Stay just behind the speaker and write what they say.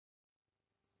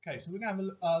Okay, so we're going to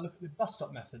have a look at the bus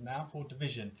stop method now for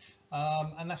division.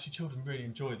 And actually children really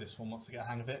enjoy this one once they get a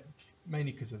hang of it,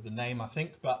 mainly because of the name, I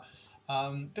think. But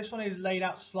this one is laid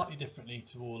out slightly differently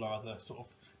to all our other sort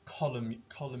of column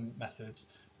methods.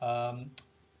 But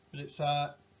it's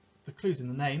the clues in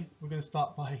the name. We're going to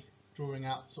start by drawing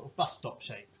out sort of bus stop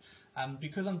shape. And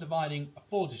because I'm dividing a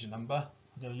 4-digit number,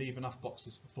 I'm going to leave enough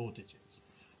boxes for 4 digits.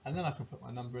 And then I can put my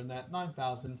number in there,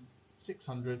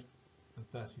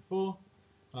 9,634.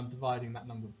 And I'm dividing that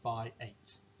number by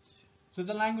 8. So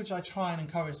the language I try and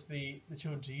encourage the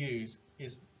children to use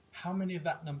is how many of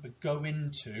that number go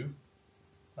into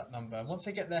that number. And once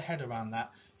they get their head around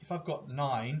that, if I've got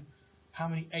 9, how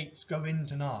many 8s go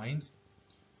into 9,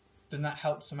 then that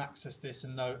helps them access this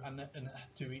and know and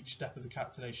do each step of the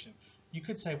calculation. You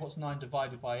could say what's 9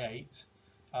 divided by 8,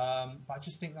 but I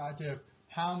just think the idea of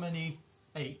how many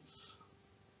 8s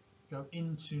go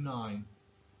into 9,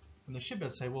 and they should be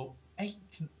able to say, well, 8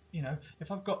 can, you know,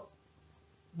 if I've got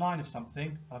 9 of something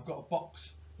and I've got a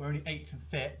box where only 8 can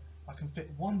fit, I can fit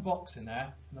one box in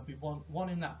there, and there'll be one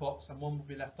in that box and one will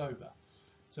be left over.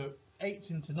 So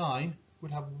 8 into 9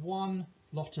 would have one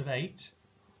lot of 8,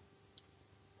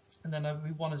 and then there'll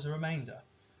be one as a remainder.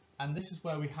 And this is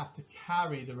where we have to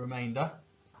carry the remainder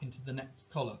into the next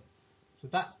column. So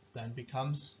that then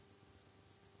becomes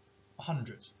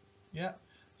 100. Yeah.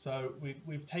 So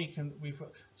we've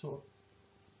sort of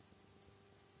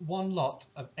one lot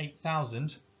of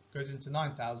 8,000 goes into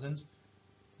 9,000.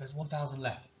 There's 1,000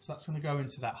 left, so that's going to go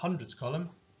into that hundreds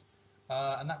column,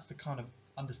 and that's the kind of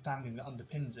understanding that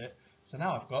underpins it. So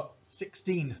now I've got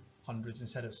 16 hundreds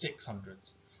instead of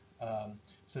 600s.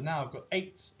 So now I've got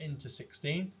 8s into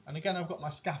 16, and again I've got my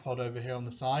scaffold over here on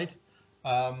the side,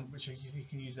 which you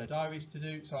can use their diaries to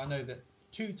do. So I know that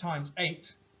 2 times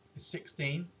 8 is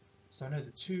 16, so I know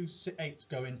that 2 8s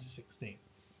go into 16.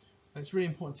 And it's really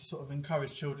important to sort of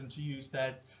encourage children to use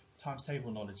their times table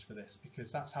knowledge for this,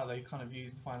 because that's how they kind of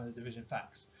use the final division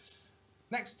facts.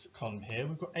 Next column here,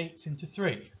 we've got 8s into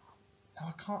 3.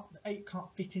 Now the 8 can't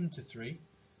fit into 3.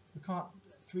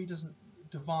 3 doesn't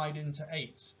divide into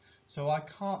 8s. So I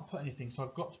can't put anything, so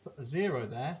I've got to put a 0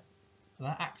 there, and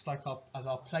that acts like as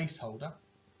our placeholder,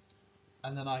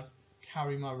 and then I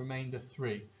carry my remainder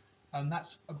 3. And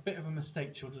that's a bit of a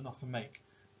mistake children often make.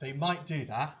 They might do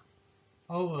that,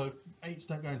 oh, 8s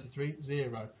don't go into 3,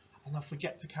 0, and they'll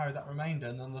forget to carry that remainder,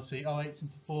 and then they'll see, oh, 8s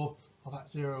into 4, oh,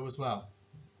 that's 0 as well.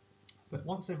 But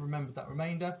once they've remembered that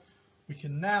remainder, we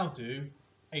can now do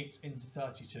 8s into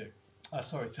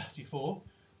 34,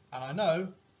 and I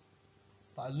know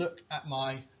that I look at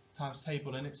my times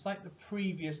table and it's like the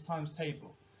previous times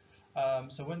table.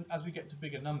 So as we get to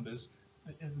bigger numbers,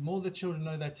 the more the children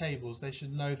know their tables, they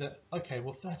should know that, okay,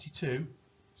 well 32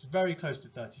 is very close to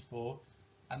 34,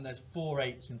 and there's 4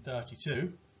 8s in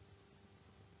 32,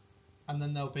 and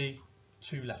then there'll be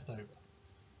 2 left over.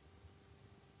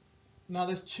 Now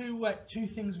there's two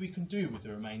things we can do with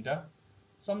the remainder.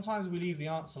 Sometimes we leave the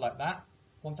answer like that,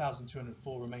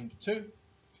 1,204 remainder 2,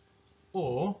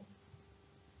 or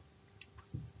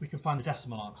we can find the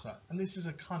decimal answer. And this is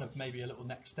a kind of maybe a little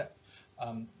next step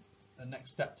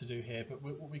to do here, but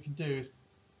what we can do is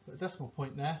put a decimal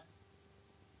point there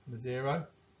and a 0,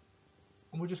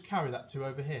 and we'll just carry that 2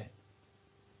 over here.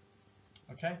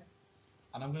 Okay,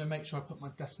 and I'm going to make sure I put my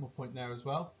decimal point there as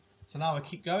well. So now I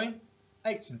keep going,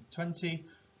 8s into 20,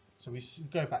 so we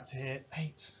go back to here,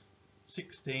 8,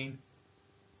 16,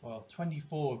 well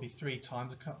 24 would be 3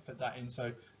 times, I can't fit that in,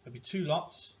 so there'll be 2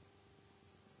 lots,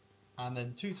 and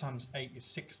then 2 times 8 is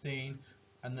 16,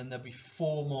 and then there'll be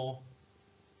 4 more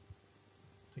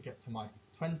to get to my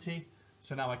 20.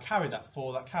 So now I carry that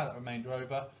 4, carry that remainder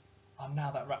over, and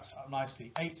now that wraps up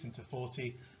nicely. 8s into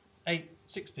 40, 8,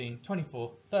 16,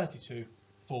 24, 32,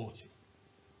 40.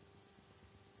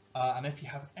 And if you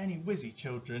have any whizzy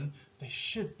children, they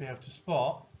should be able to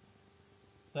spot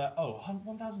that, oh,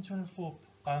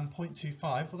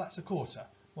 1,204.25, well that's a quarter,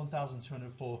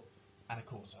 1,204 and a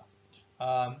quarter.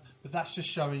 But that's just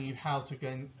showing you how to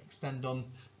extend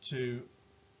on to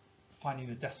finding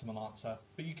the decimal answer.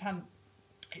 But you can,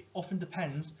 it often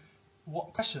depends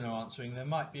what question they're answering. There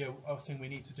might be a thing we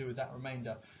need to do with that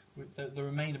remainder. The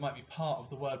remainder might be part of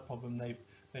the word problem they've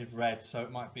read, so it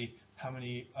might be how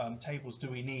many tables do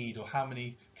we need, or how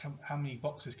many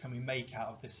boxes can we make out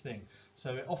of this thing.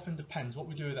 So it often depends. What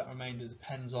we do with that remainder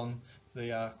depends on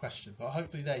the question. But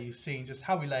hopefully there you've seen just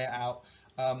how we lay it out.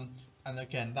 And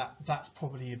again, that's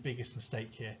probably your biggest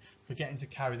mistake here, forgetting to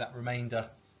carry that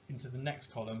remainder into the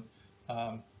next column,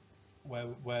 where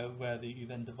you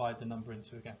then divide the number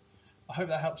into again. I hope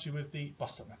that helps you with the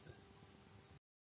bus stop method.